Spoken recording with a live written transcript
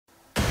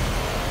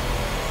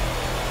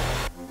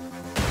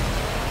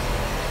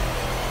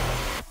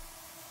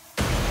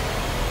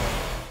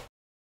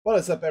What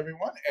is up,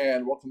 everyone,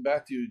 and welcome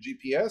back to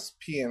GPS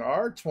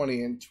PNR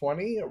 20 and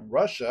 20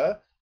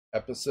 Russia,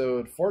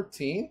 episode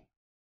 14.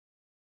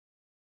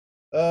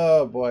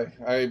 Oh boy,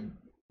 I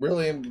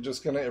really am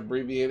just gonna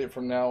abbreviate it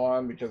from now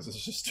on because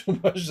it's just too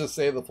much to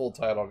say the full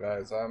title,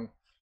 guys.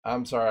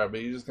 I'm sorry,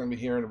 but you're just gonna be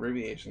hearing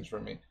abbreviations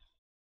from me.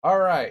 All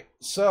right,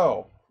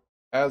 so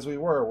as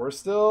we're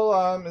still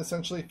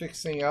essentially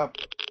fixing up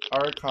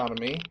our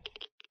economy.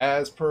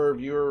 As per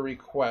viewer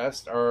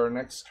request, our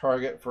next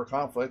target for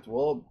conflict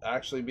will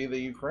actually be the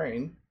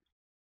Ukraine.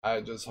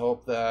 I just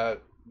hope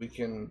that we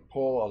can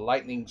pull a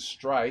lightning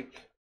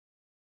strike.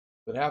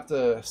 We'd have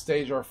to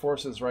stage our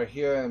forces right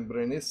here in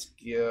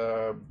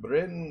Brynyanskia.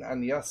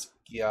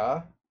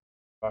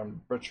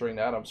 I'm butchering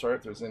that. I'm sorry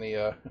if there's any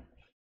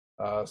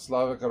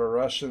Slavic or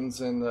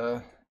Russians in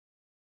the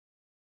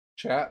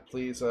chat.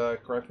 Please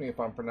correct me if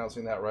I'm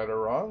pronouncing that right or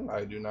wrong.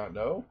 I do not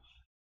know.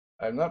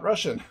 I'm not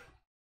Russian.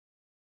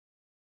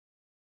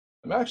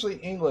 I'm actually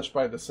English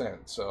by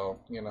descent, so,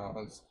 you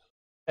know,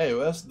 hey,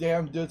 well, us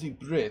damn dirty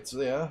Brits,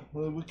 yeah?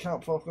 We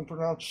can't fucking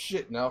pronounce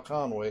shit now,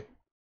 can we?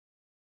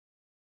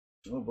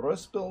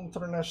 Brussels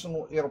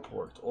International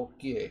Airport,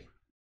 okay.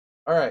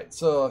 Alright,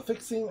 so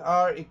fixing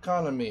our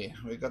economy.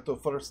 We got to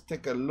first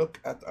take a look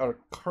at our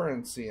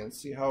currency and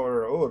see how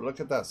we're, oh,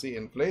 look at that, see,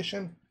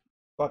 inflation?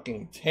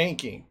 Fucking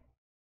tanking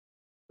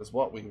is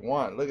what we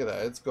want. Look at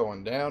that, it's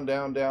going down,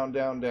 down, down,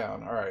 down,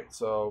 down. Alright,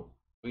 so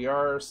we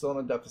are still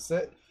in a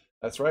deficit.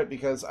 That's right,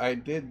 because I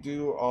did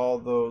do all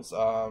those,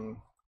 oh,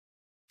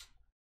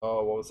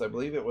 what was, I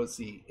believe it was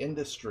the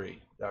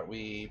industry that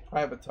we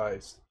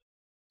privatized.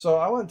 So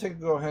I want to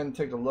go ahead and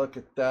take a look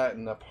at that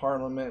in the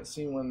parliament,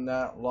 see when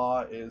that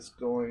law is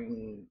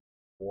going,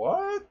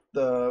 what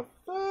the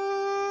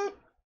fuck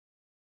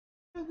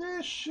is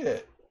this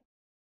shit?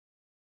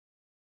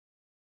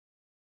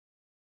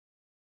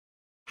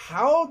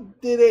 How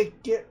did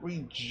it get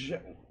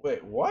rejected?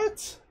 Wait,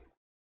 what?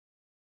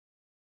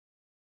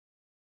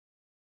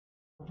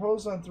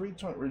 Proposed on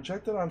 320,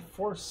 rejected on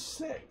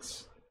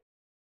 4.6.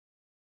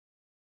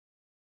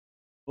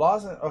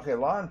 Laws in, okay,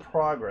 law in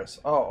progress.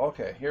 Oh,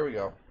 okay, here we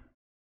go.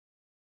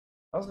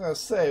 I was gonna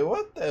say,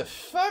 what the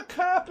fuck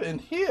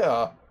happened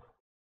here?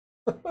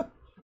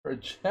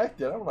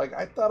 Rejected. I'm like,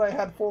 I thought I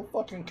had full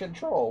fucking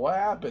control. What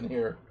happened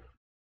here?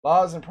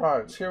 Laws in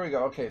progress. Here we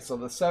go. Okay, so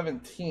the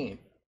 17th.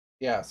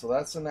 Yeah, so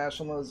that's the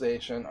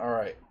nationalization. All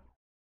right.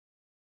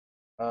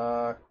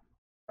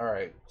 All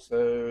right,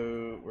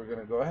 so we're going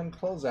to go ahead and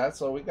close that.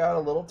 So we got a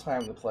little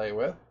time to play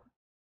with.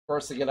 Of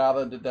course, to get out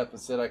of the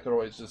deficit, I could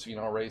always just, you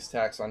know, raise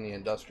tax on the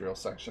industrial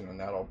section, and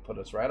that'll put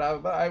us right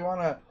out. But I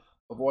want to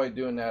avoid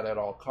doing that at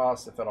all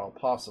costs, if at all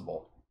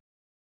possible.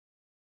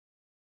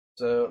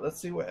 So let's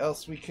see what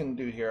else we can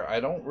do here. I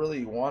don't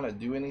really want to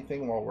do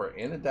anything while we're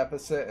in a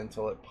deficit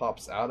until it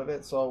pops out of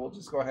it. So we'll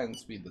just go ahead and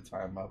speed the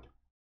time up.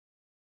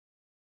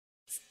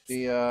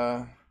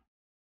 The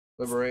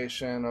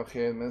Liberation,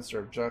 okay, Minister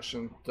of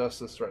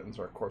Justice threatens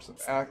our course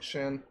of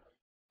action.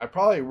 I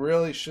probably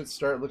really should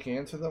start looking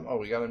into them. Oh,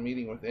 we got a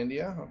meeting with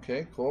India.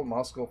 Okay, cool.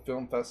 Moscow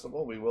Film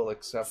Festival. We will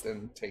accept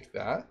and take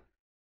that.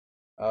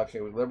 Okay,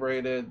 we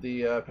liberated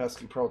the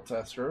pesky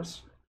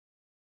protesters.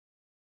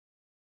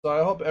 So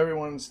I hope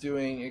everyone's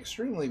doing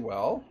extremely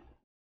well.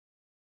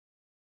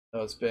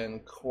 It's been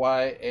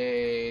quite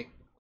a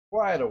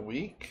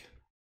week.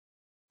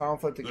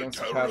 Conflict against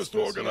the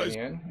pacifist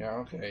union. Yeah,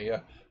 okay, yeah.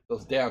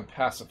 Those damn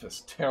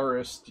pacifist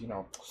terrorists, you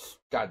know,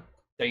 god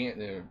dang it,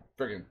 they're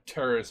friggin'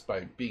 terrorists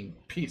by being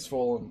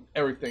peaceful and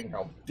everything.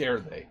 How dare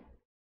they?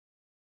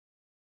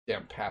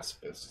 Damn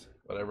pacifists.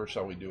 Whatever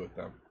shall we do with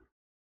them?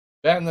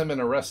 Ban them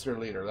and arrest their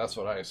leader, that's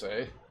what I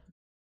say.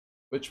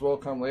 Which will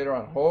come later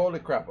on. Holy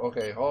crap.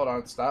 Okay, hold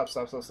on. Stop.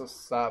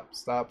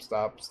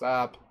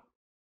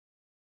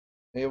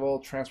 Naval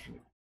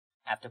transport.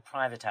 After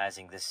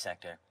privatizing this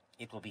sector,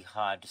 it will be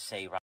hard to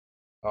say right.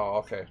 Oh,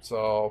 okay.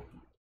 So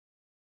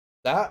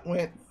that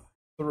went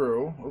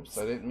through. Oops,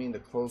 I didn't mean to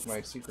close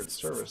my Secret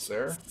Service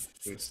there.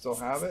 Do we still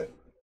have it?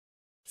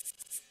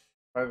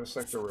 Private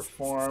sector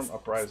reform,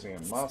 uprising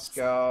in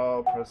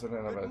Moscow,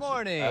 president of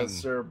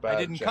Azerbaijan. I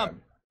didn't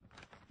come.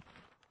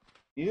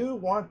 You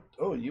want,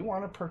 oh, you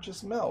want to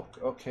purchase milk.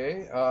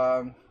 Okay.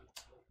 Yeah,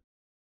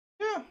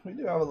 we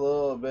do have a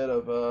little bit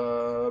of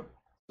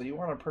so you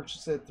want to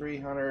purchase it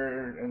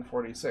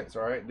 346.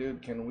 All right,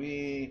 dude, can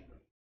we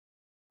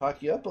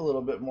talk you up a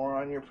little bit more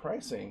on your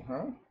pricing,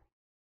 huh?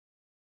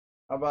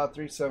 How about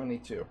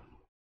 372?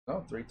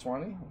 No,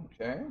 320.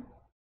 Okay.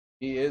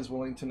 He is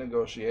willing to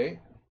negotiate.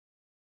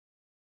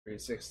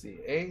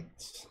 368.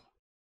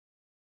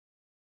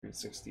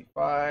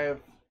 365.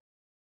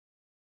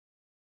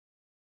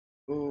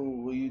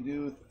 Ooh, will you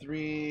do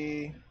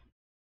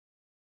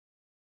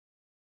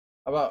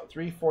about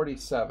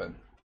 347?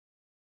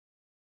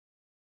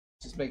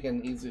 Just make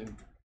it easy.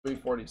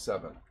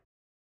 347.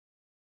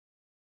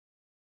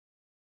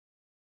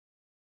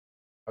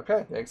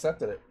 Okay, they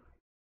accepted it.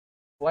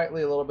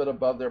 Slightly a little bit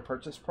above their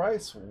purchase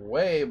price,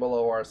 way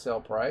below our sale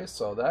price.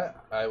 So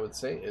that, I would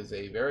say, is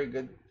a very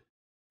good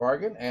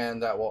Bargain,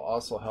 and that will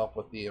also help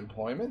with the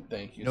employment.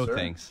 Thank you, No sir.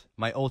 thanks.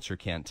 My ulcer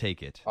can't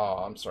take it. Oh,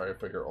 I'm sorry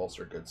for your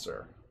ulcer, good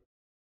sir.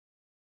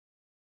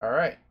 All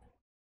right.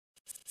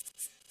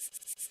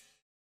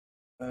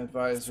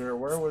 Advisor,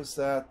 where was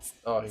that?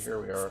 Oh, here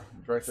we are.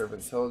 Director of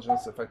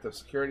Intelligence, Effective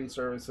Security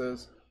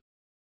Services.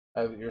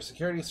 Have your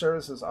security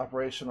services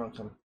operational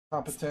and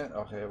competent.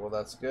 Okay, well,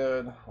 that's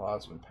good.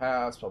 Laws been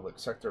passed. Public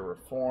sector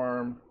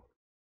reform.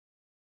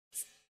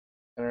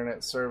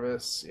 Internet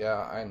service.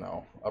 Yeah, I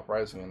know.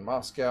 Uprising in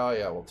Moscow.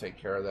 Yeah, we'll take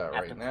care of that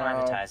right now.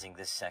 After privatizing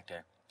this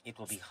sector, it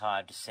will be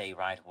hard to say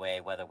right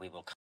away whether we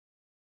will...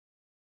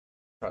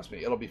 Trust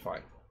me, it'll be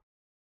fine.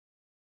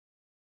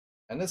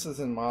 And this is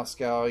in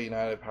Moscow,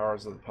 United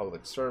Powers of the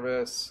Public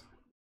Service.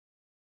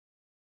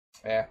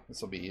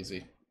 This will be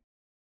easy.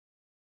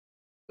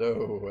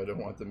 No, I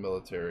don't want the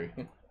military.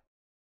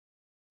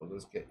 We'll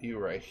just get you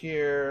right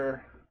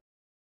here.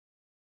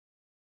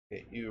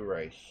 Get you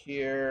right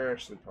here.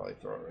 Actually, probably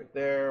throw it right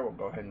there. We'll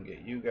go ahead and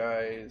get you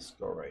guys.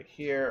 Go right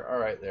here. All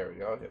right, there we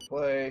go. Hit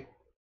play.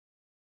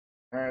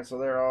 All right, so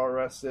they're all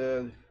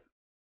arrested.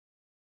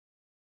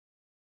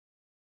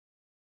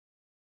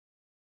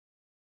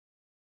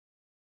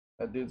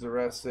 That dude's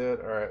arrested.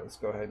 All right, let's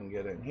go ahead and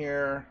get in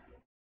here.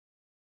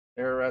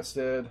 They're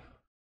arrested.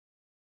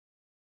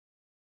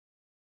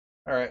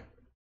 All right.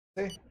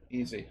 See?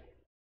 Easy.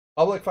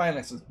 Public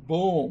finances.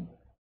 Boom.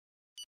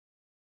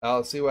 Now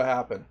let's see what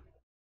happened.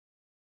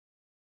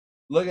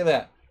 Look at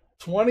that.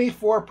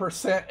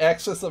 24%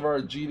 excess of our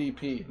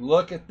GDP.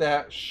 Look at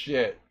that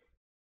shit.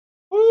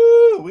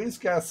 Woo! We've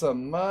got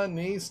some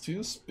monies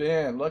to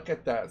spend. Look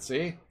at that.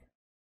 See?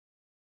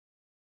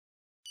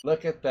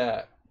 Look at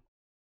that.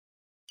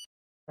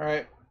 All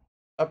right.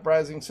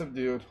 Uprising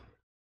subdued.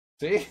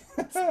 See?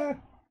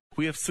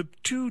 We have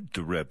subdued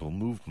the rebel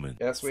movement.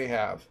 Yes, we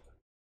have.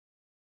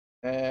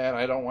 And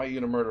I don't want you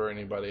to murder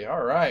anybody.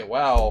 All right.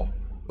 Wow.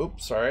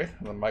 Oops, sorry.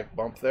 The mic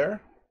bump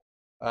there.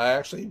 I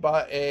actually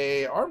bought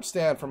a arm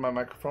stand for my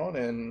microphone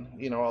and,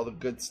 you know, all the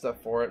good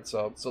stuff for it.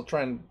 So I'm still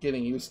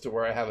getting used to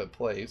where I have it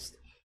placed.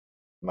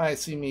 You might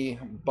see me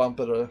bump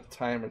it a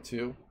time or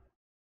two.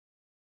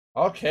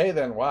 Okay,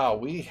 then. Wow.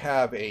 We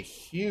have a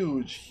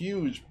huge,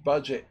 huge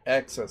budget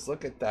excess.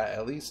 Look at that.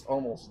 At least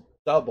almost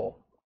double.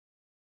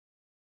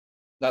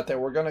 Not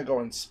that we're going to go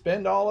and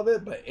spend all of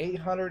it, but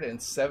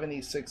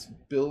 $876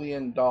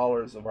 billion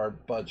of our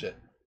budget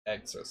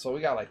excess. So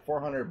we got like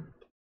 $400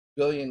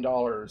 billion.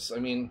 I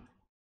mean,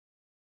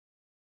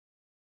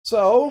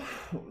 so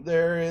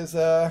there is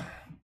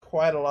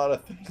quite a lot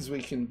of things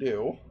we can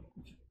do.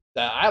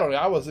 That I don't know.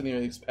 I wasn't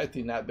even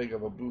expecting that big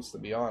of a boost, to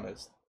be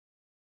honest.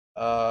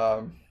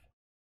 Wow.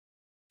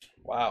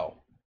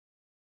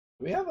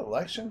 Do we have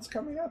elections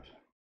coming up?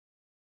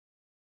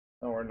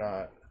 No, we're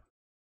not.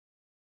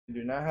 We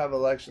do not have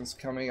elections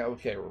coming up.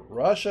 Okay,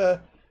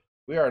 Russia,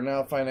 we are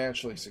now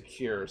financially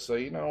secure. So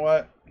you know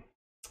what?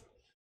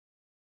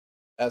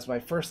 As my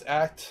first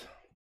act,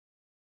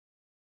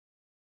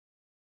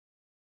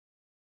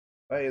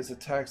 why is the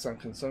tax on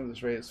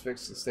consumptive rate is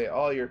fixed to stay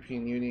all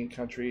European Union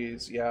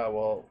countries? Yeah,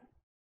 well,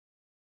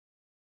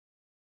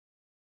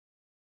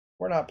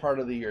 we're not part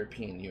of the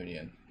European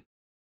Union.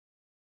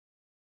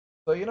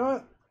 So you know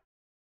what?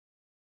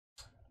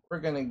 We're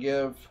going to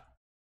give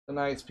the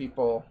nice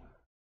people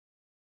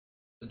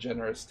a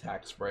generous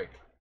tax break.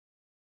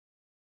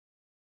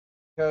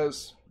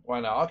 Because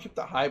why not? I'll keep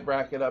the high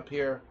bracket up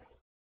here,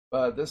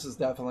 but this is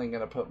definitely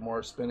going to put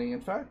more spending.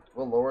 In fact,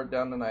 we'll lower it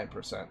down to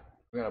 9%.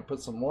 We're going to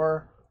put some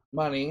more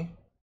money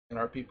in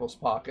our people's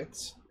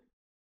pockets.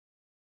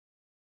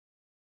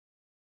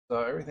 So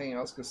everything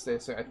else can stay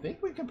the same. I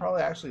think we can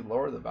probably actually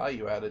lower the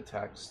value added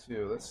tax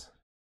too. Let's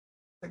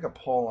take a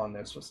poll on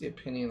this. What's the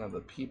opinion of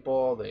the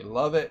people? They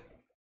love it.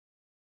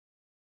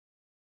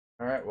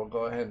 All right, we'll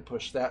go ahead and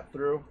push that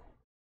through.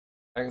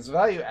 Because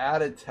value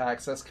added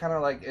tax, that's kind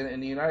of like in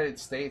the United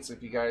States,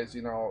 if you guys,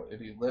 you know,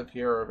 if you live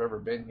here or have ever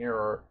been here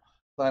or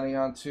planning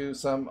on to,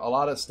 a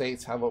lot of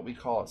states have what we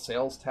call a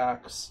sales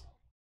tax.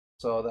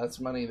 So that's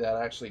money that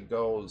actually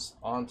goes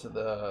onto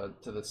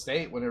the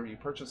state whenever you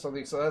purchase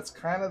something. So that's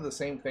kind of the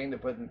same thing to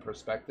put in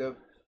perspective.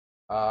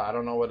 I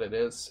don't know what it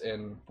is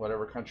in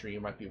whatever country you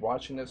might be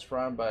watching this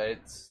from, but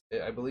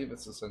I believe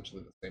it's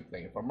essentially the same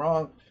thing. If I'm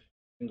wrong,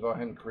 you can go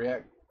ahead and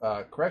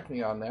correct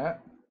me on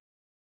that.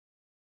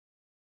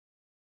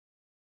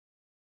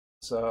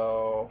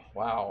 So,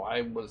 wow,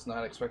 I was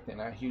not expecting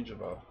that huge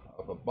of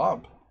a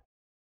bump.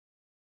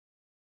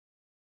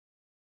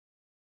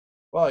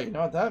 Well, you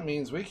know what that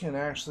means? We can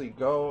actually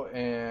go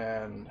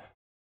and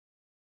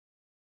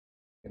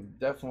can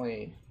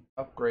definitely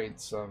upgrade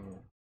some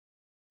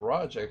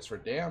projects for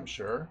damn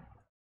sure.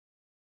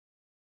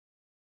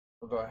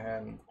 We'll go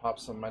ahead and pop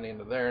some money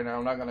into there. Now,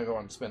 I'm not going to go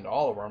and spend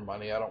all of our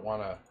money. I don't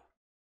want to,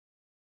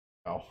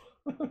 no.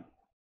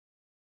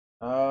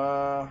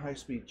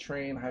 High-speed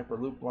train,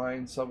 hyperloop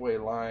line, subway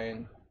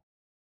line,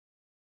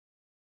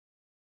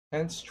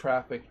 hence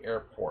traffic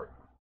airport.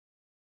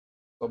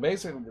 So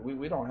basically,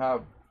 we don't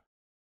have,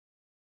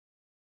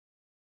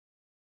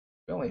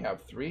 we only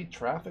have 3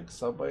 traffic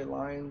subway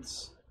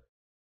lines.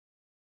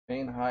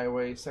 Main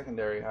highway,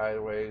 secondary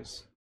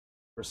highways.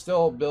 We're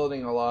still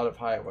building a lot of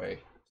highway,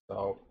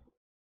 so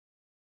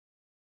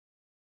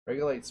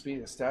regulate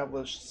speed,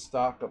 establish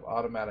stock of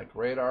automatic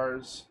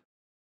radars.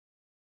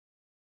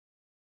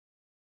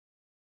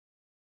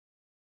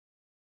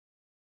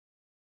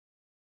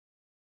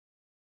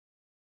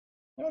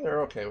 Yeah,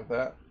 they're okay with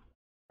that.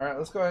 All right,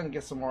 let's go ahead and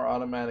get some more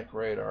automatic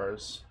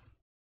radars.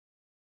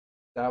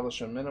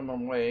 Establish a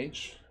minimum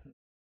wage.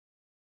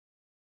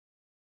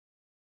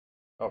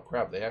 Oh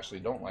crap, they actually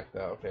don't like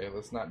that. Okay,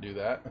 let's not do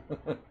that.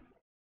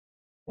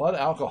 Blood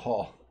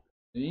alcohol.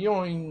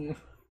 Yoing.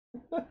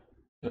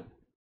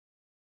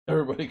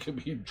 Everybody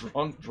could be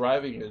drunk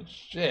driving as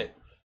shit.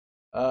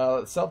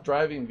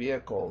 Self-driving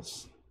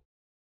vehicles.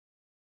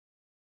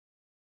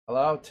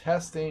 Allow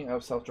testing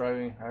of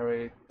self-driving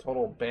highway.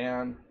 Total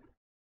ban.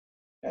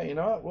 Yeah, you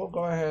know what? We'll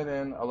go ahead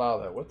and allow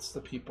that. What's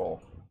the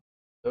people?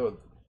 Oh,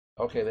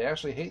 okay, they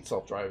actually hate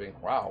self-driving.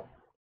 Wow.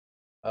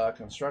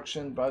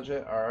 Construction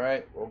budget. All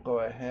right, we'll go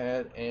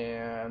ahead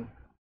and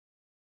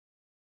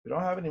we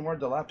don't have any more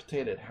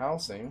dilapidated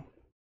housing.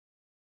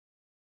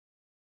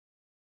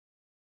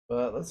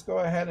 But let's go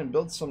ahead and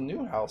build some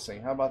new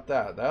housing. How about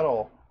that?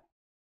 That'll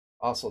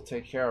also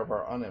take care of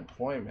our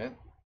unemployment.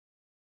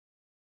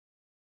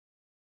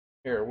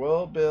 Here,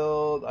 we'll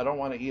build, I don't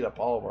want to eat up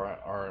all of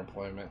our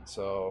employment,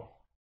 so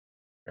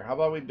here, how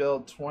about we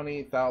build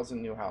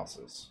 20,000 new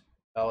houses?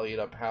 That'll eat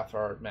up half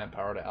our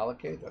manpower to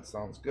allocate. That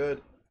sounds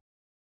good.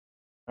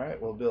 All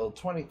right, we'll build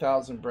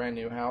 20,000 brand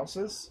new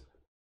houses.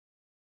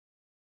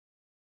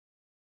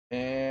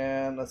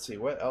 And let's see,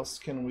 what else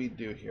can we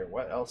do here?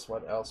 What else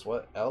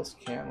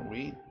can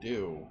we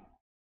do?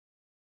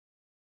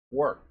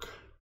 Work.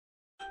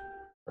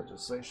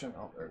 Legislation.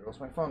 Oh, there goes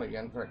my phone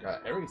again.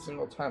 God, every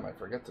single time I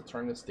forget to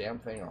turn this damn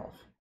thing off.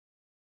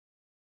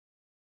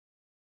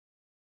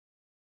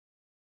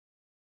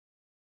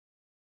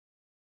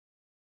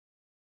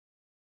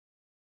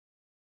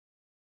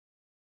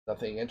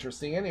 Nothing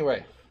interesting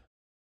anyway.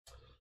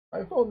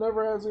 My phone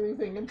never has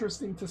anything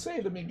interesting to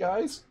say to me,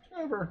 guys.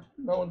 Ever.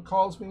 No one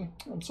calls me.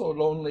 I'm so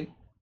lonely.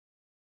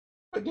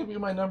 If I give you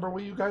my number,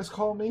 will you guys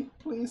call me,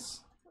 please?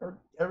 Or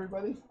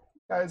everybody?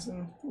 Guys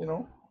and, you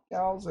know,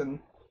 gals and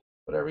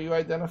whatever you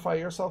identify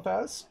yourself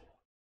as.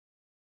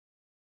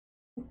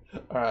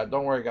 Alright,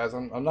 don't worry guys,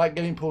 I'm not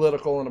getting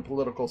political in a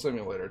political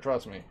simulator,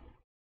 trust me.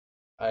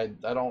 I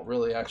don't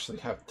really actually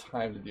have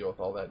time to deal with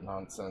all that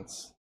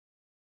nonsense.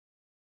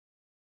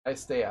 I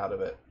stay out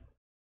of it.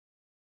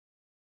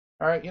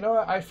 Alright, you know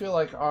what? I feel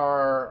like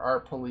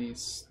our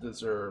police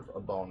deserve a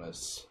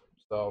bonus.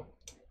 So,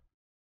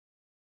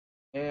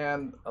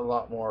 and a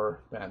lot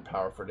more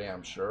manpower for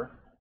damn sure.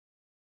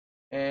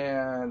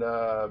 And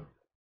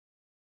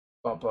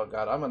bump up.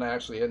 God, I'm gonna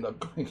actually end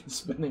up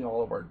spending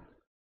all of our.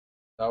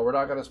 No, we're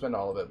not gonna spend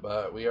all of it,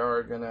 but we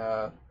are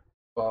gonna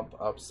bump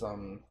up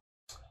some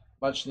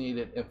much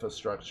needed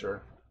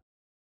infrastructure.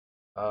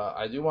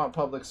 I do want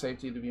public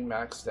safety to be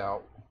maxed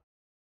out.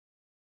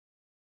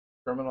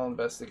 Criminal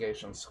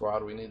investigation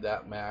squad, we need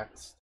that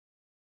maxed.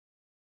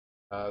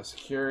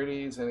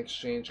 Securities and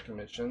exchange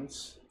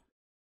commissions.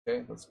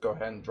 Okay, let's go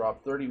ahead and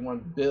drop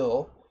 31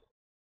 bill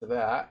to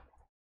that.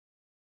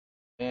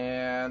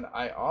 And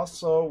I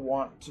also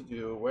want to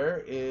do,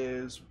 where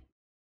is,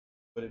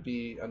 would it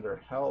be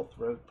under health,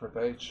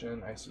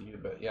 prevention,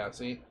 ICU bed? Yeah,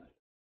 see,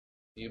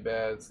 ICU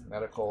beds,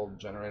 medical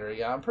generator.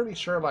 Yeah, I'm pretty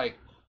sure like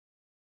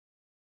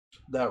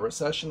that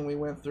recession we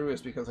went through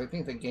is because I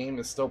think the game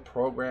is still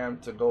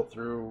programmed to go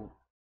through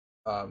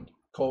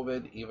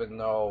COVID, even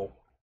though,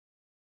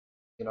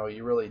 you know,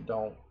 you really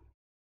don't,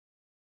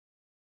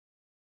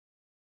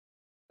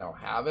 you know,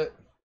 have it.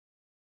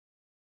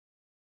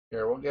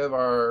 Here, we'll give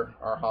our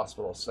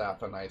hospital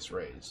staff a nice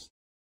raise.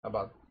 How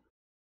about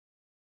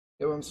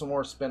give them some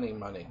more spending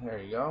money? There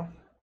you go.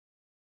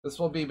 This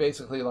will be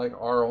basically like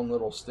our own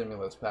little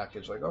stimulus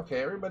package. Like,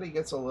 okay, everybody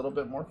gets a little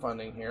bit more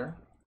funding here.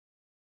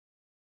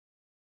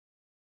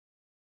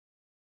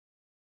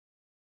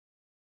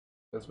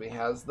 Because we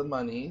has the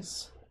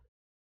monies.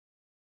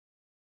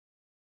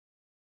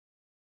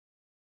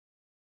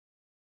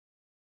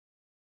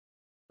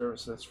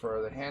 Services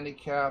for the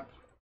handicap.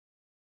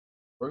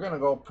 We're going to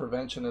go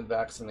prevention and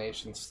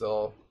vaccination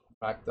still.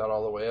 Back that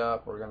all the way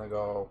up. We're going to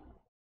go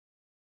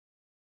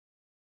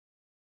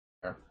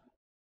there.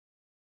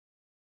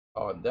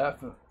 Oh,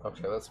 definitely.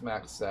 Okay, let's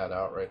max that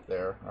out right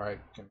there. All right.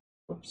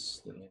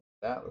 Oops, didn't need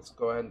that. Let's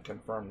go ahead and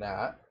confirm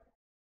that.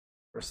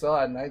 We're still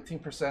at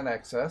 19%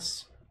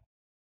 excess.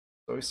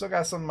 So we still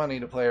got some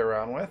money to play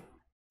around with.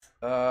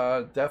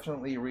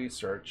 Definitely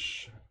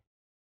research.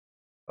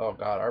 Oh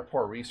god, our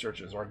poor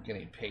researchers aren't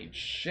getting paid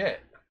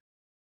shit.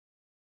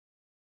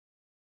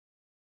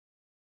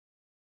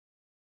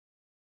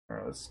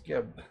 Alright, let's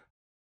give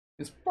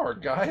these poor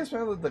guys,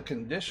 man, the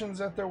conditions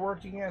that they're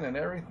working in and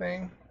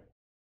everything.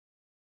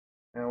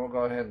 And we'll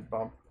go ahead and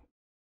bump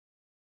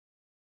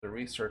the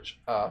research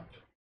up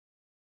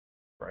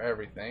for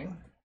everything.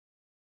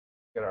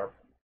 Get our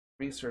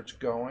research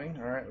going.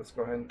 Alright, let's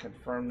go ahead and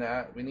confirm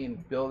that. We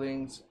need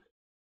buildings,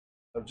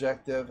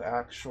 objective,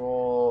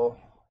 actual.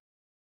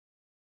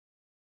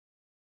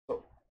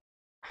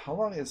 how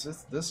long is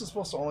this? This is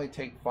supposed to only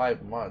take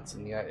 5 months,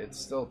 and yet it's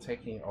still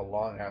taking a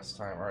long ass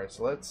time. All right,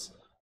 so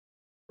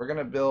we're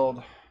gonna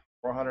build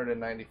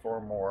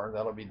 494 more.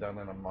 That'll be done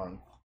in a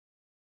month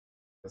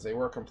because they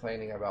were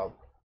complaining about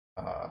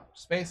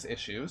space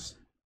issues.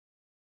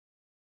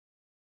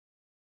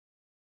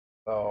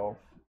 So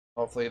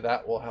hopefully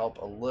that will help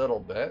a little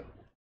bit.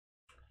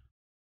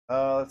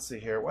 Let's see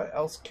here. What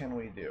else can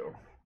we do?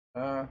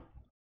 We'll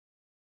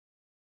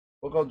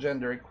go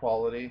gender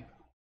equality.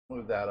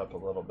 Move that up a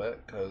little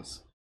bit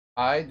because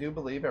I do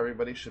believe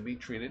everybody should be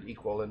treated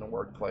equal in the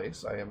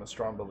workplace. I am a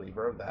strong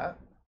believer of that.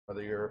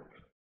 Whether you're,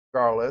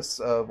 regardless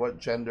of what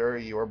gender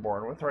you are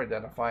born with or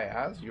identify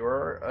as,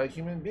 you're a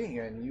human being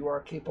and you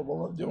are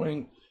capable of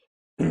doing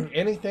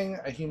anything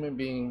a human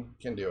being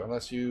can do,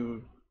 unless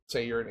you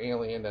say you're an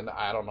alien, and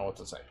I don't know what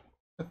to say.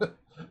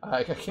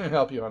 I can't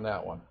help you on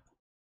that one.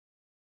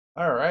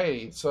 All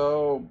right,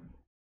 so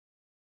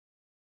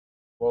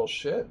well,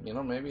 shit. You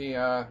know, maybe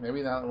now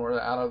that we're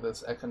out of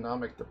this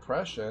economic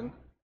depression.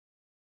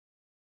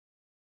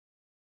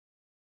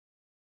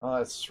 Oh,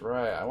 that's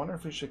right. I wonder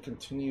if we should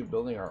continue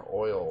building our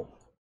oil.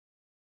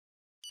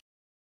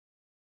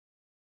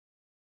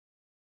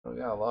 We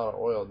got a lot of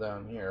oil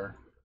down here.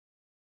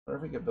 I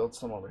wonder if we could build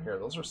some over here.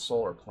 Those are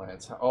solar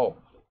plants. Oh,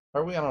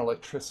 are we on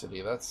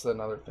electricity? That's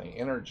another thing.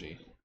 Energy.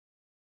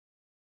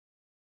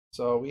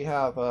 So we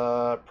have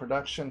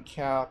production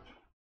cap,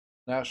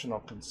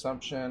 national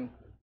consumption.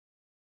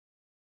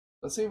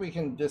 Let's see if we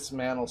can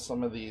dismantle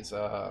some of these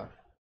power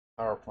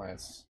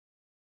plants.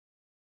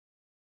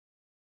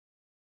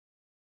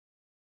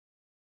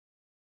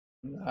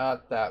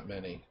 Not that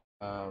many.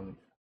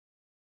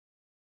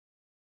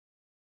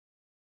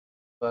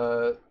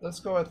 But let's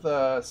go with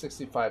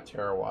 65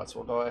 terawatts.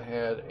 We'll go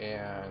ahead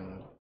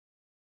and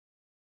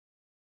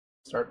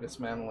start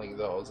dismantling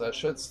those. That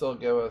should still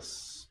give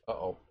us.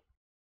 Uh-oh.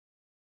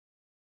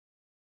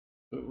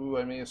 Ooh,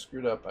 I may have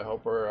screwed up. I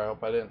hope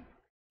I didn't.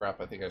 Crap,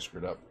 I think I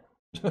screwed up.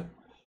 Well,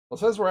 it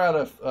says we're out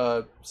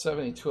of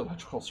 72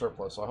 electrical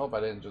surplus, so I hope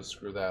I didn't just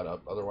screw that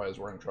up. Otherwise,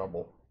 we're in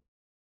trouble.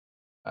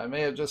 I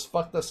may have just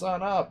fucked the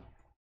sun up.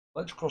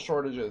 Electrical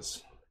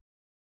shortages.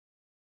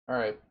 All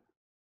right.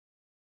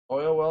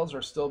 Oil wells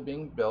are still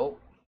being built.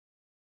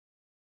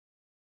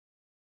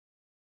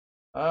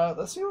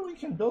 Let's see what we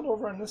can build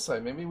over on this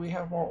side. Maybe we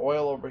have more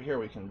oil over here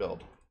we can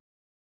build.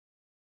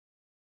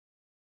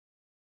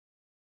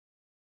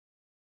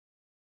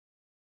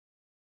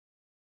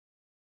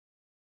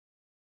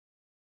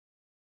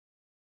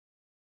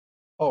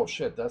 Oh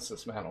shit, that's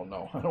dismantle.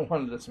 No, I don't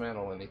want to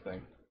dismantle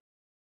anything.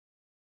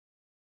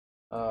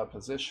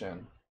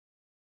 Position.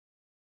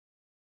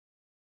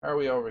 How are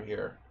we over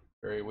here?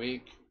 Very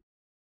weak.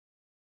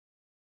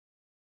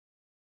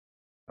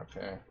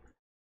 Okay.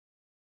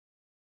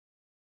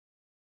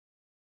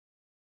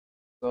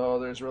 So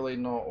there's really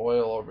no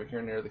oil over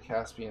here near the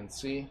Caspian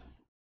Sea.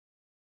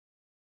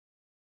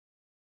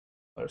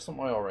 There's some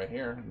oil right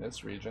here in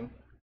this region.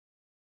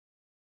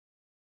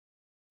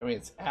 I mean,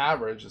 it's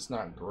average, it's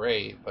not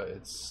great, but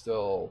it's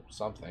still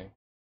something.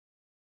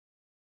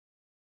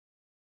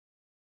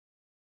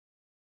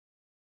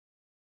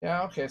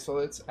 Yeah, okay, so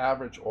it's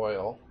average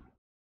oil.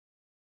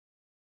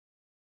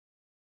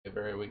 Okay,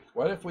 very weak.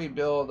 What if we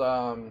build,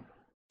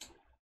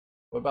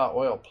 what about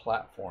oil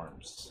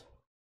platforms?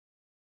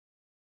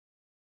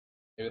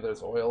 Maybe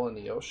there's oil in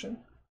the ocean?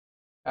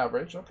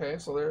 Average, okay,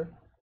 so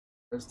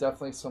there's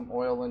definitely some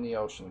oil in the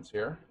oceans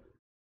here.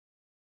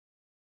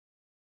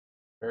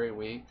 Very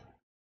weak.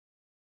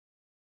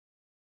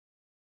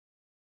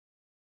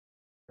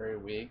 Very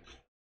weak.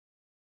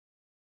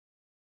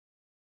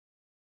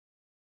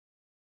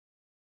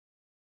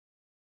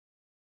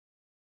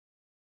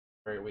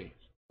 Very weak.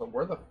 So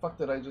where the fuck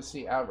did I just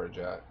see average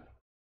at?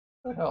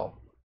 What the hell?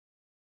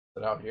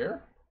 Is it out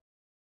here?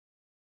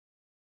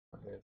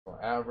 Okay, so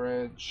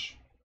average.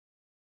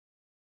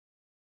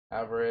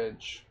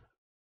 Average.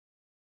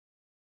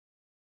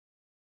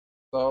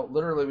 So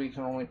literally we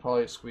can only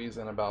probably squeeze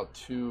in about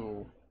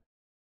 2.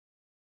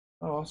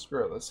 Oh,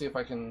 screw it. Let's see if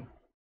I can.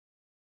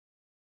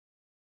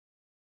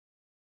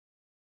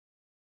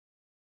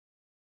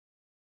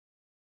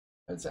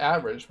 It's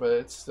average, but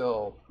it's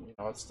still, you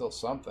know, it's still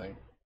something.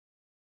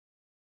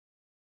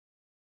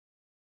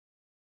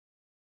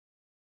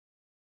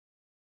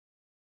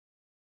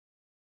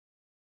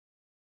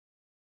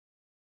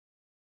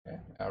 Okay,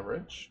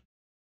 average.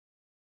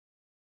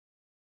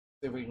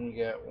 See if we can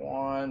get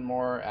one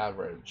more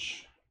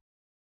average.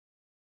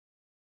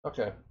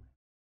 Okay.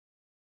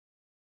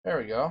 There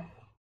we go. How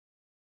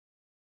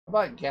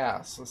about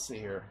gas? Let's see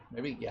here.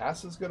 Maybe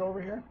gas is good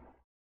over here?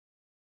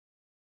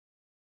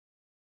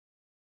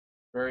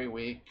 Very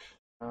weak.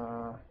 We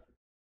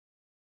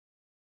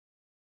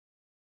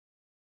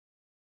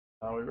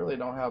really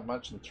don't have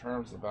much in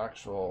terms of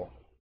actual.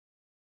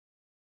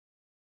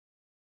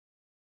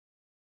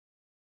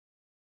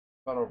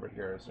 How about over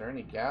here? Is there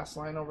any gas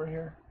line over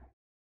here?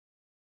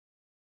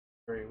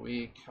 Very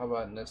weak. How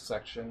about in this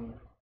section?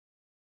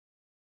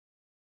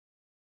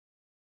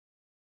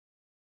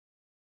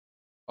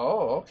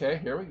 Oh, okay.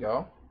 Here we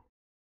go.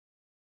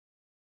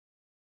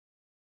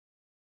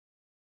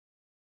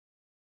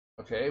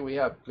 Okay, we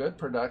have good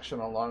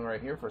production along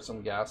right here for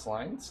some gas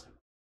lines.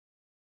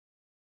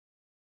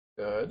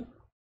 Good.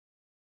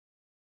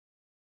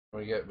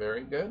 We get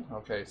very good.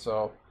 Okay,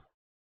 so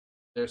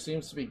there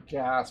seems to be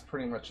gas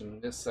pretty much in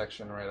this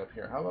section right up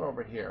here. How about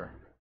over here?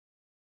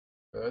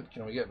 Good.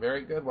 Can we get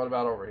very good? What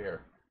about over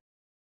here?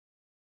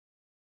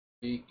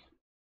 Peak.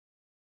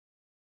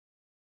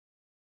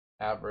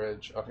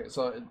 Average. Okay,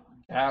 so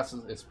gas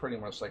is pretty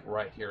much like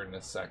right here in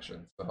this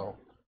section. So,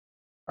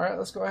 all right,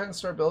 let's go ahead and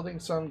start building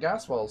some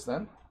gas wells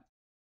then.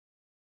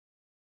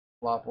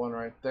 Plop one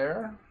right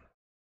there.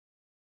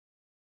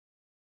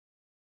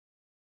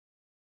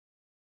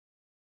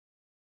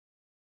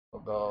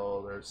 We'll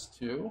go, there's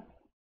two.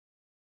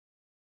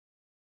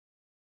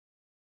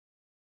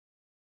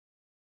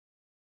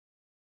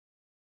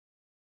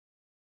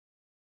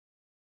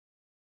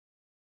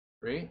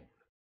 Three.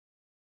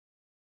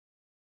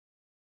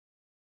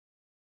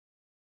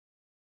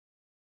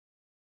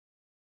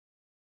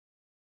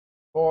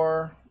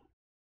 Four.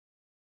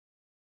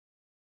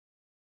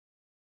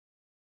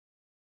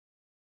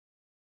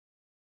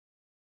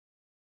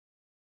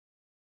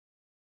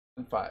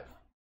 And five.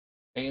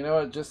 And you know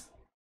what, just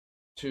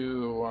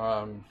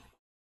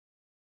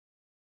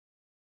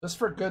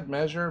for good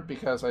measure,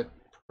 because I'm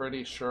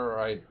pretty sure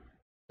I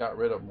got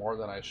rid of more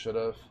than I should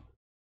have.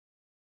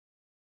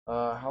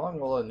 How long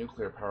will a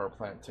nuclear power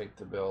plant take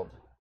to build?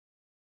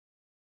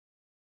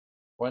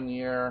 1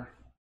 year.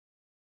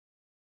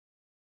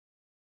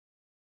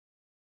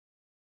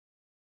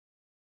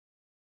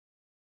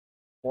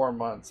 $4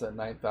 months at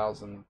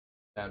 9,000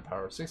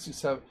 manpower.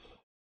 $67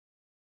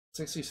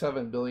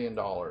 billion.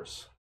 How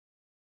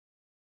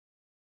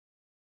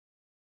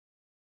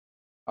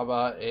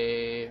about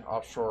a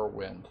offshore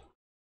wind?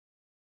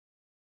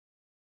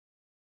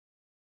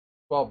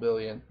 12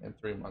 billion in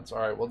 3 months. All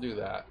right, we'll do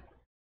that.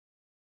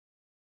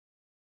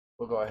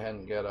 We'll go ahead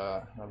and get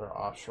another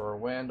offshore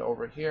wind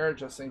over here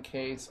just in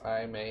case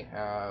I may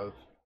have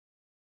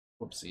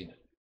whoopsied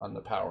on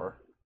the power.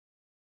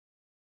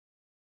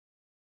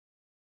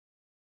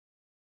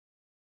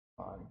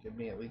 Give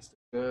me at least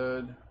a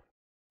good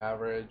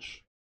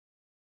average.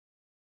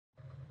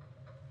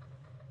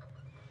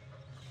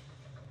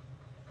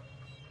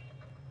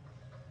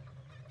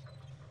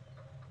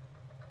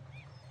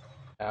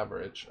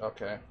 Average,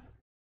 okay.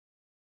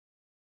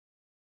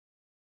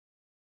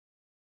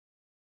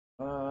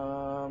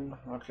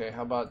 Okay,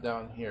 how about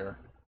down here?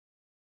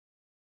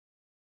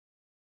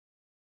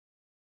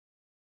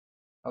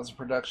 How's the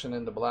production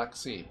in the Black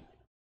Sea?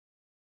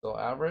 Still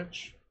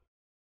average?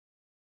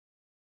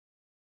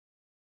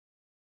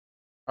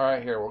 All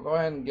right, here, we'll go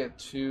ahead and get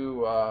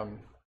two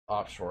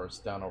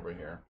offshores down over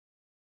here.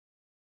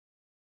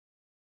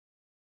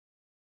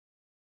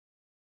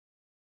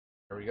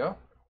 There we go.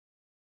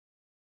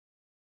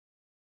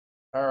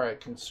 All right,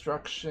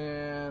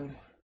 construction.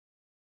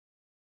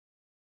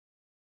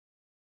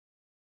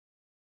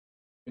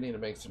 We need to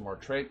make some more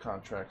trade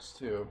contracts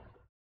too.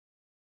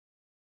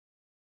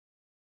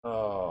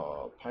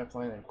 Oh,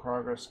 pipeline in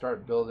progress.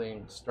 Start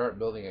building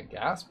a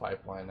gas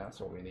pipeline. That's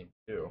what we need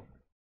to do.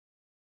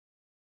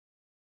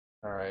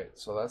 All right,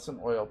 so that's an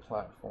oil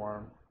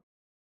platform.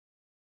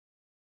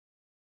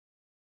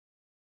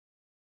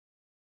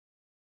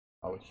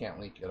 Oh, we can't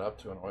link it up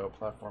to an oil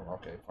platform.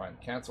 Okay, fine.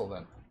 Cancel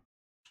then.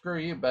 Screw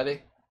you,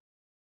 buddy.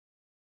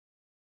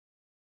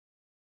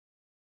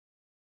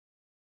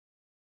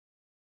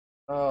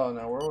 Oh,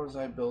 now where was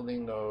I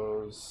building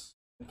those?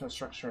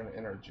 Infrastructure and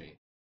energy.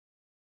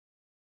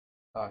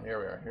 Oh, here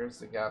we are. Here's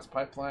the gas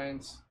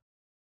pipelines.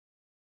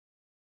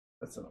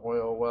 That's an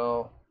oil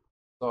well.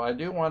 So I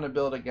do want to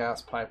build a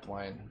gas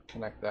pipeline.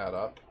 Connect that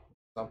up.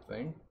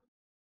 Something.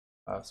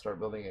 Start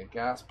building a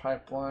gas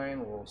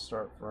pipeline. We'll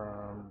start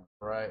from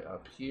right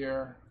up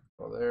here.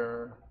 Go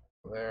there.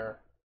 Go there.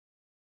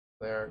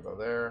 There. Go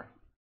there.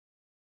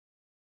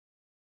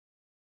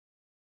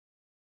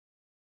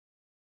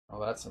 Oh,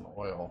 that's an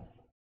oil.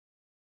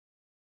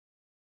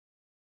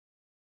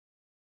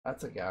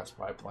 That's a gas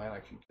pipeline. I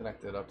can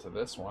connect it up to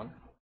this one.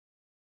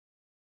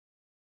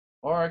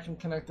 Or I can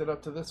connect it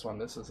up to this one.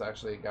 This is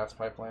actually a gas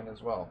pipeline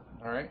as well.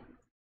 All right.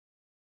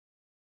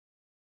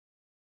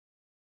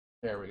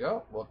 There we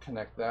go. We'll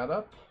connect that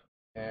up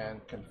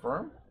and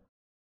confirm.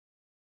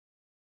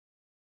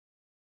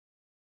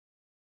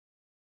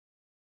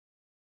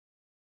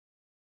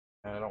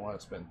 And I don't want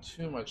to spend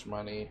too much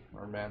money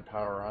or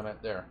manpower on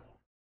it there.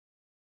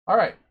 All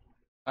right.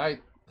 I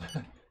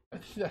think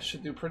that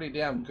should do pretty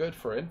damn good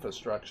for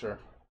infrastructure.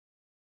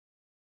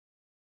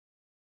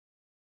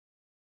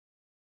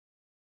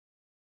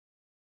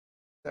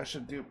 That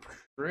should do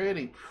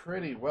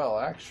pretty well,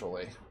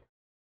 actually.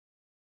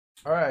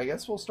 All right, I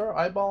guess we'll start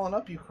eyeballing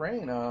up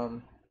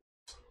Ukraine.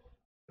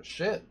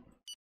 Shit.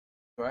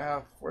 Do I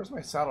have? Where's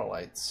my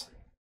satellites?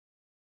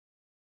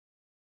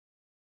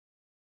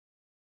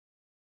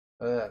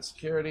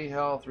 Security,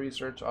 health,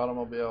 research,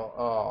 automobile.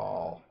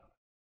 Oh,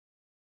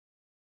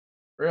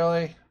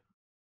 really?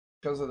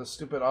 Because of the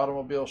stupid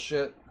automobile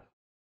shit.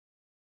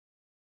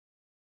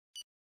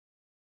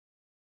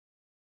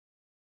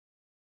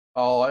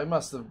 Oh, I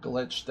must have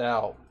glitched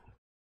out.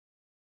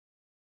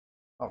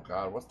 Oh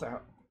God, what's the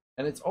hell?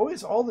 And it's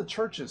always all the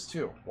churches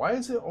too. Why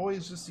is it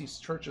always just these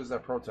churches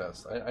that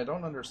protest? I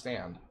don't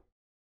understand.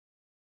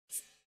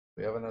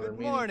 We have another Good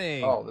meeting.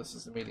 morning. Oh, this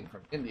is the meeting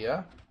from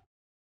India.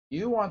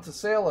 You want to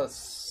sell us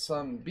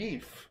some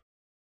beef?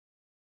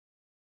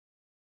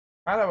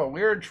 Kind of a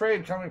weird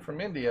trade coming from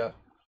India.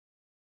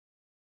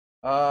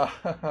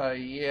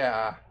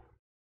 Yeah.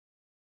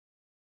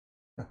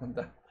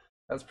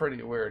 That's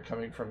pretty weird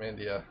coming from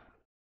India.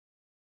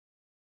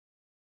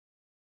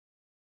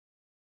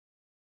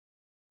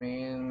 I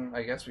mean,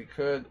 I guess we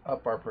could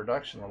up our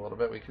production a little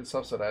bit. We could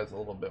subsidize a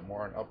little bit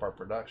more and up our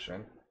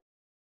production.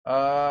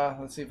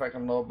 Let's see if I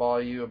can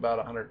lowball you about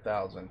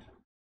 100,000.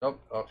 Nope.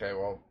 Okay,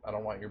 well, I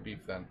don't want your beef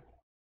then.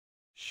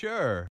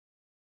 Sure.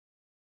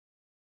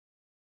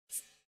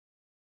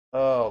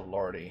 Oh,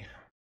 lordy.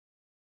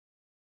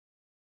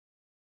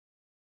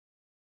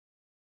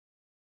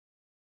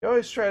 You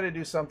always try to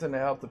do something to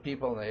help the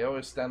people, and they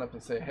always stand up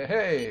and say, hey,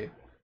 hey,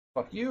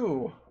 fuck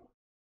you.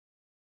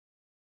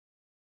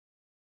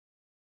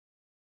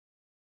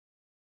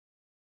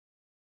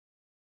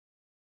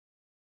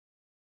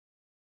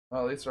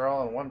 Well, at least they're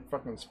all in one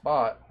fucking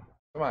spot.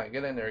 Come on,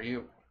 get in there,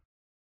 you.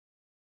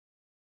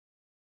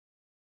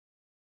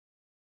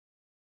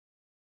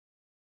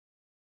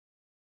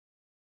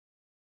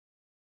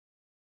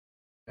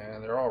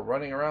 And they're all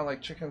running around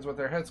like chickens with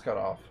their heads cut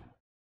off.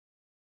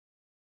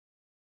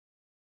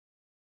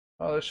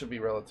 Oh, this should be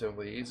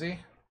relatively easy.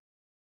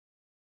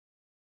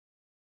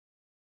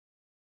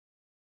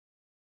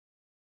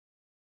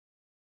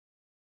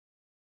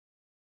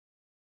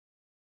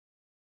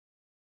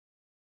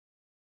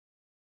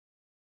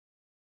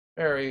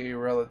 Very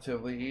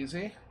relatively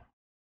easy.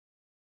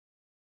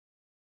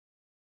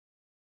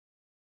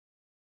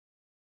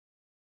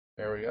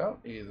 There we go.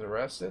 He's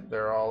arrested.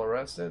 They're all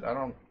arrested. I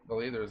don't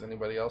believe there's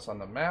anybody else on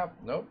the map.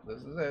 Nope,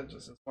 this is it.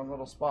 Just this one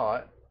little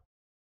spot.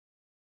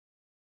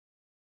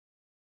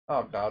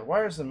 Oh God,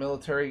 why is the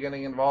military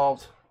getting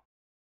involved?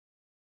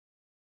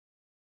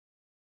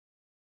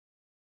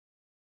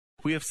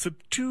 We have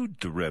subdued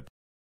the rebel.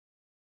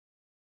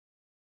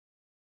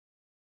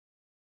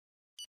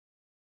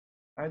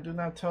 I do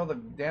not tell the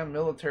damn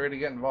military to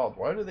get involved.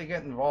 Why do they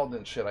get involved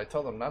in shit? I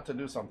tell them not to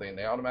do something and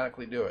they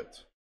automatically do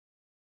it.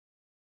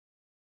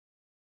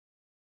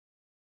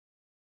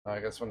 I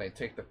guess when they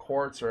take the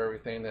courts or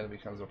everything, then it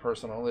becomes a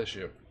personal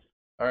issue.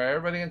 Alright,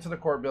 everybody into the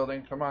court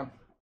building. Come on.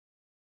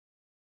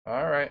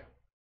 Alright.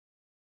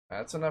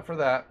 That's enough for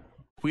that.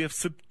 We have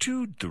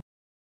subdued the...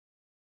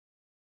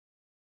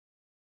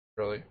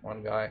 Really?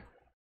 One guy?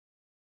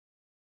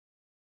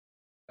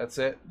 That's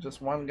it?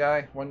 Just one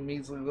guy? One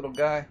measly little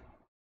guy?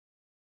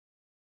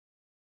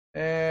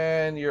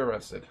 And you're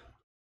arrested.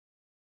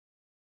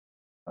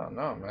 Oh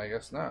no, I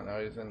guess not. Now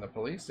he's in the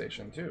police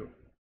station too.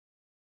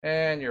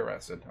 And you're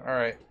arrested.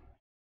 Alright.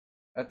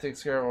 That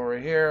takes care of over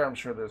here. I'm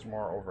sure there's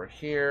more over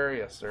here.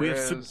 Yes, there is. We have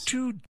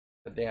subdued...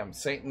 The damn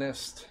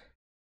Satanist.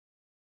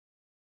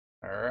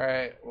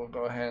 Alright, we'll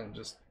go ahead and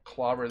just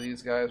clobber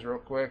these guys real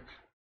quick.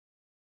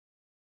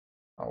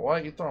 Oh,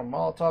 what? You throwing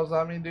Molotovs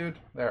at me, dude?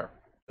 There.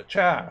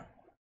 Cha!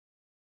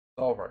 It's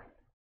over.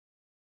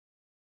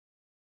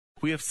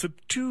 We have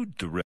subdued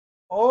the rebel.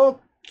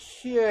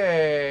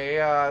 Okay,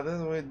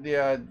 this would,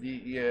 yeah,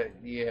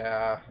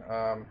 yeah.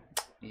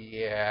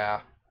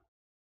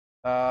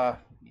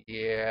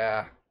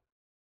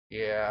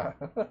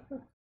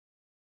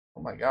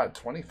 Oh my God,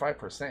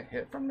 25%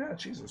 hit from that?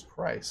 Jesus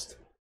Christ.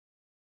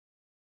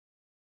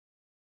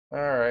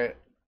 Alright,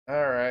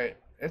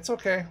 it's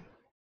okay.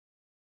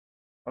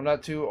 I'm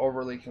not too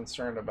overly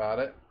concerned about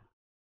it.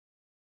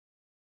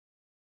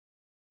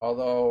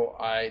 Although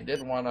I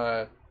did want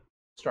to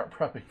start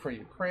prepping for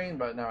Ukraine,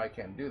 but now I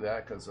can't do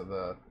that because of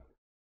the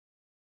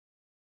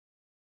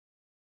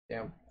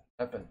damn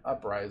effing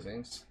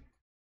uprisings.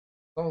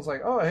 Someone's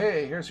like, oh,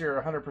 hey, here's your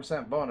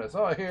 100% bonus.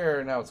 Oh,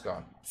 here, now it's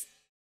gone.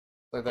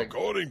 Like,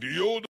 According to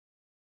your...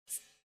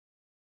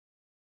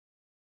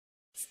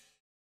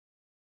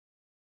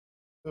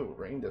 ooh,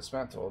 ring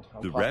dismantled.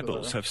 How The popular.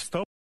 rebels have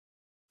stopped.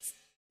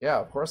 Yeah,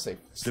 of course they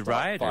stopped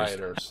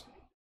rioters.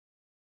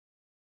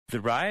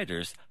 The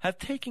rioters have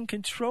taken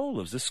control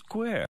of the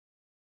square.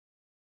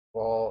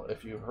 Well,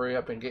 if you hurry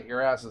up and get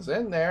your asses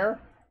in there.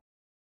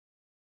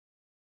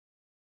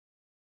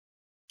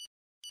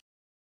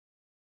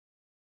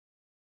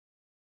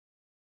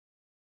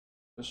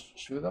 Just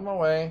shoo them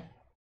away.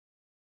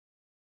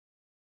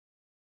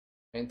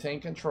 Maintain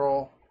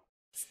control.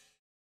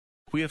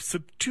 We have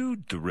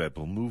subdued the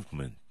rebel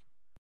movement.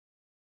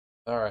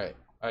 Alright.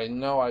 I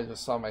know I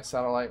just saw my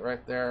satellite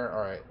right there.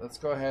 Alright, let's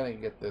go ahead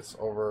and get this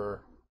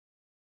over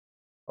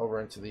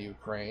into the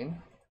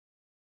Ukraine.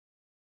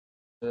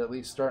 And at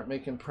least start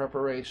making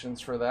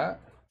preparations for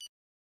that.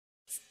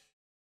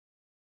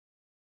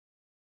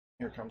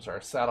 Here comes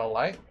our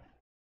satellite.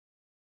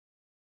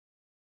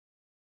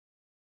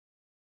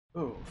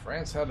 Ooh,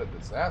 France had a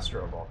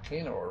disaster, a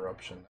volcano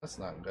eruption. That's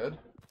not good.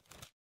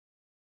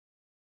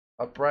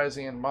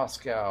 Uprising in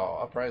Moscow.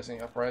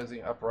 Uprisings.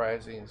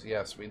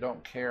 Yes, we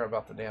don't care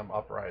about the damn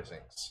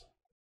uprisings.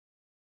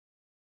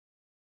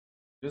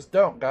 Just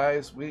don't,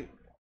 guys.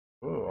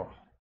 Ooh.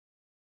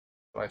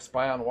 Should I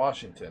spy on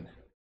Washington?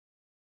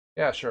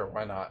 Yeah, sure,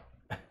 why not?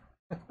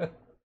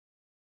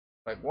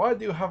 Like, why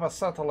do you have a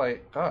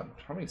satellite? God,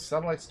 how many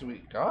satellites do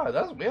we...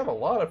 God, we have a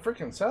lot of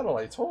freaking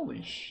satellites.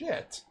 Holy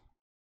shit.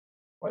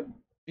 What?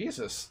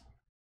 Jesus.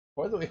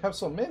 Why do we have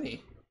so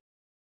many?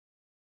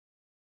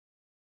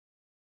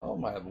 Oh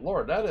my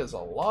lord, that is a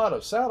lot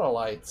of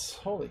satellites.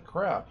 Holy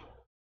crap.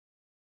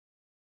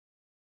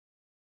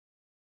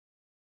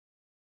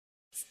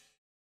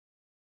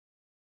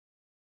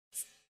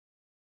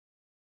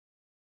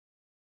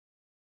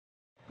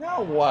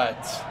 Now what?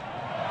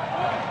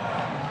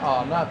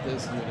 Oh, not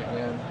this dude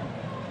again.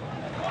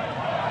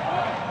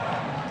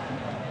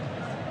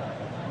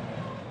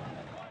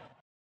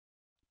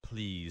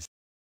 Please.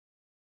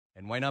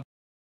 And why not?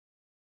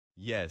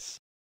 Yes.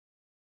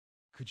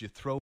 Could you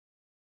throw?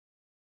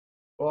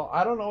 Well,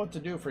 I don't know what to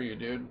do for you,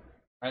 dude.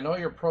 I know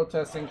you're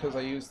protesting because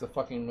I used the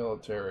fucking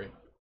military.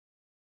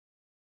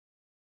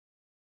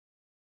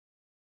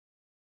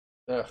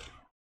 Ugh.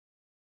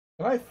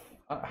 Can I...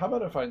 how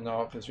about if I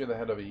know, because you're the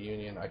head of a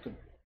union, I could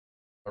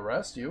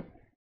arrest you.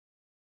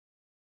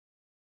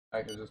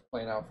 I could just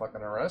plain out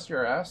fucking arrest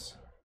your ass.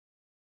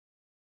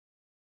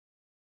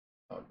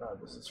 Oh god,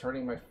 this is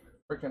hurting my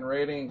freaking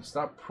rating.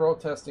 Stop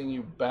protesting,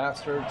 you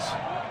bastards.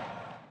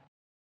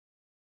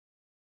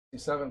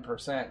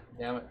 57%.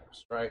 Damn it.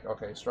 Strike.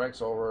 Okay,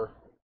 strike's over.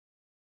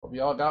 Hope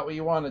you all got what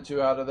you wanted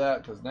to out of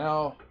that, because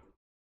now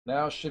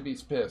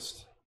Shibby's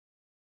pissed.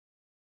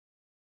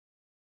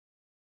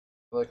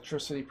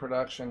 Electricity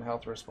production,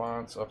 health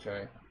response.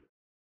 Okay.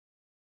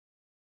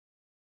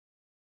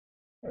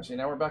 See,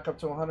 now we're back up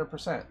to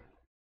 100%.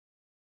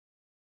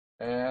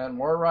 And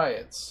more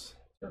riots.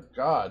 Dear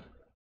God.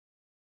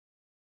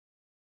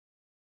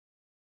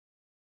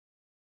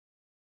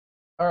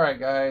 Alright,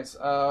 guys.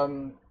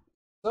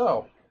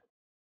 So,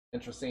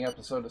 interesting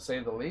episode to say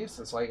the least.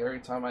 It's like every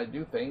time I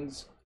do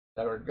things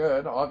that are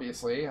good,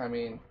 obviously. I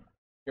mean,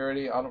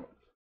 security,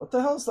 what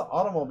the hell is the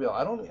automobile?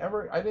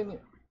 I didn't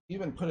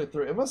even put it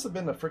through. It must have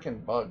been a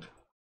freaking bug.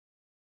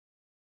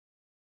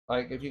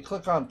 Like, if you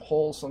click on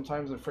polls,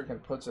 sometimes it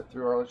freaking puts it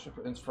through. Our electric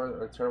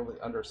are terribly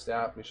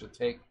understaffed. We should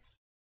take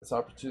this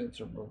opportunity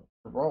to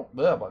promote,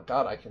 but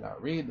God, I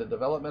cannot read, the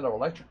development of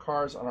electric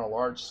cars on a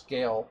large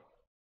scale,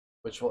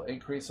 which will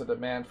increase the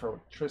demand for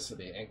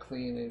electricity and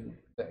cleaning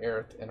the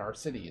air in our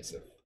cities.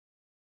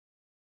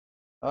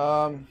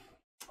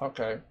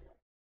 Okay.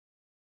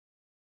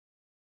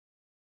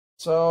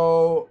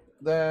 So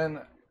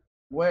then,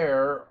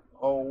 where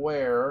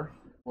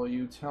will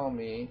you tell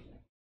me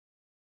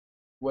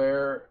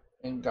where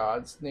in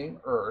God's name,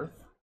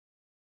 earth,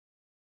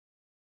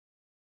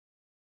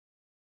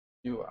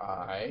 do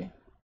I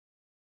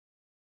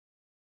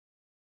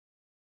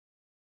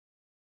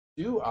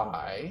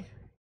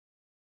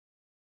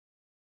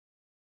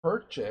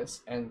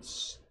purchase and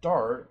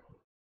start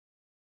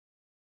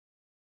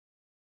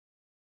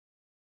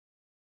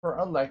for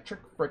electric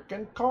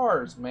frickin'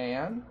 cars,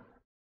 man?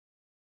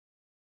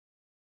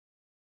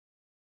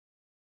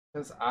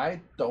 Because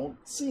I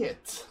don't see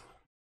it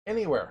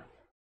anywhere.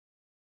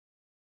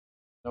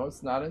 No,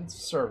 it's not in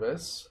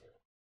service.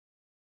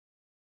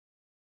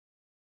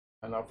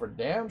 I know for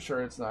damn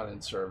sure it's not in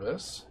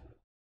service.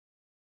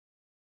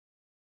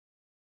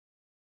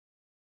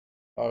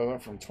 Oh, it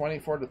went from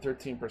 24 to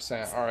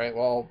 13%. All right,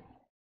 well.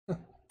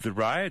 The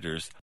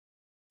rioters.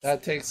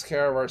 That takes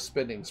care of our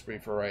spending spree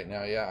for right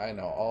now. Yeah, I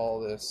know. All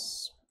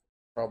this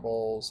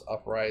troubles,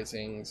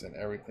 uprisings, and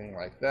everything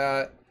like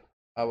that.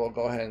 I will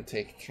go ahead and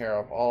take care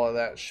of all of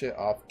that shit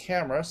off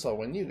camera. So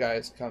when you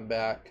guys come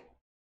back,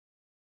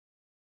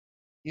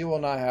 you will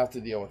not have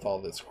to deal with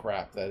all this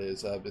crap that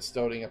is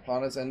bestowing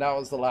upon us. And that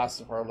was the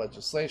last of our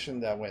legislation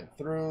that went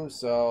through.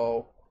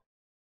 So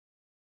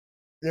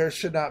there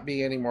should not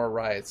be any more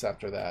riots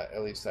after that.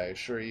 At least I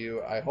assure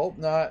you. I hope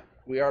not.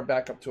 We are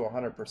back up to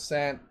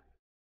 100%,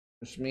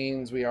 which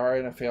means we are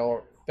in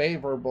a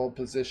favorable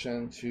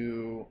position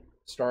to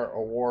start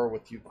a war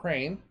with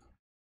Ukraine.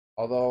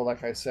 Although,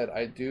 like I said,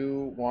 I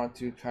do want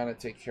to kind of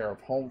take care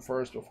of home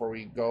first before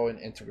we go and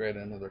integrate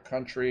another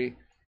country.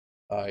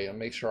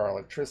 Make sure our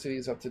electricity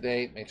is up to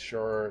date, make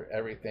sure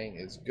everything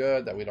is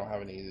good, that we don't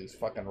have any of these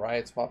fucking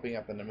riots popping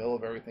up in the middle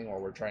of everything while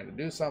we're trying to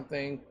do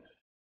something.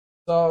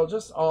 So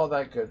just all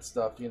that good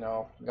stuff, you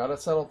know. Gotta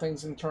settle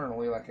things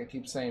internally, like I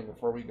keep saying,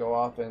 before we go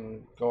off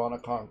and go on a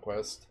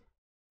conquest.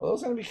 Well,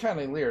 it's going to be kind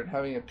of weird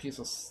having a piece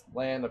of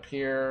land up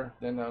here,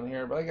 then down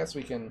here, but I guess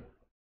we can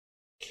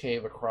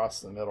cave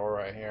across the middle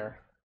right here.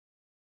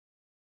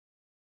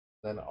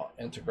 Then I'll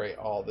integrate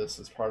all this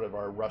as part of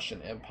our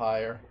Russian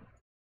Empire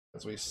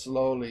as we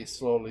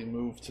slowly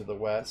move to the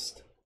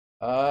west.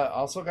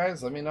 Also,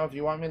 guys, let me know if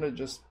you want me to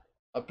just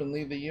up and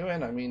leave the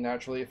UN. I mean,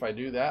 naturally, if I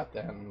do that,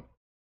 then,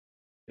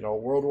 you know,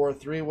 World War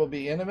III will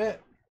be imminent.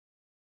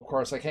 Of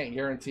course, I can't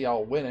guarantee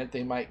I'll win it.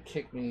 They might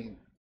kick me.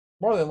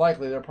 More than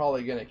likely, they're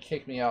probably going to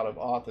kick me out of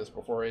office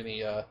before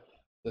any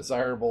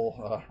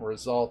desirable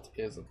result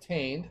is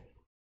obtained.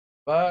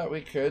 But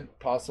we could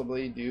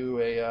possibly do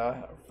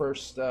a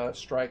first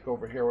strike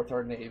over here with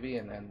our Navy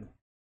and then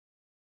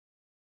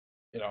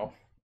you know,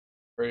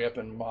 hurry up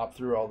and mop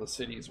through all the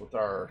cities with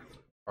our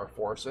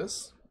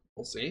forces.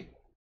 We'll see.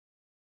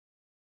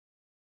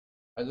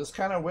 I just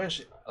kind of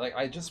wish, like,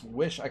 I just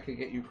wish I could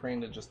get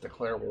Ukraine to just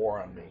declare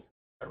war on me.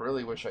 I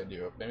really wish I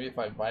do. Maybe if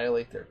I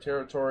violate their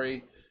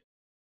territory,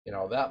 you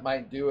know, that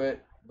might do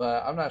it,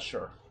 but I'm not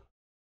sure,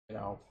 you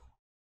know,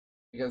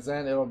 because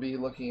then it'll be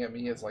looking at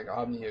me as like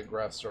I'm the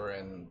aggressor,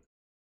 and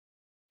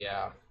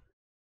yeah.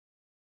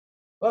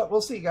 But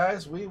we'll see,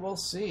 guys. We will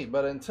see.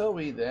 But until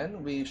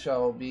we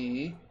shall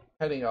be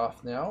heading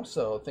off now.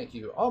 So thank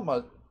you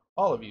all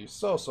of you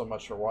so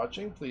much for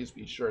watching. Please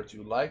be sure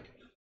to like,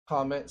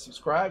 comment,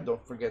 subscribe.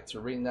 Don't forget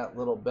to ring that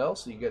little bell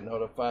so you get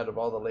notified of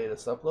all the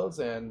latest uploads.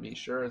 And be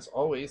sure, as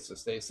always, to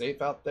stay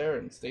safe out there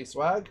and stay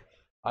swag.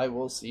 I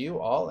will see you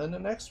all in the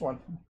next one.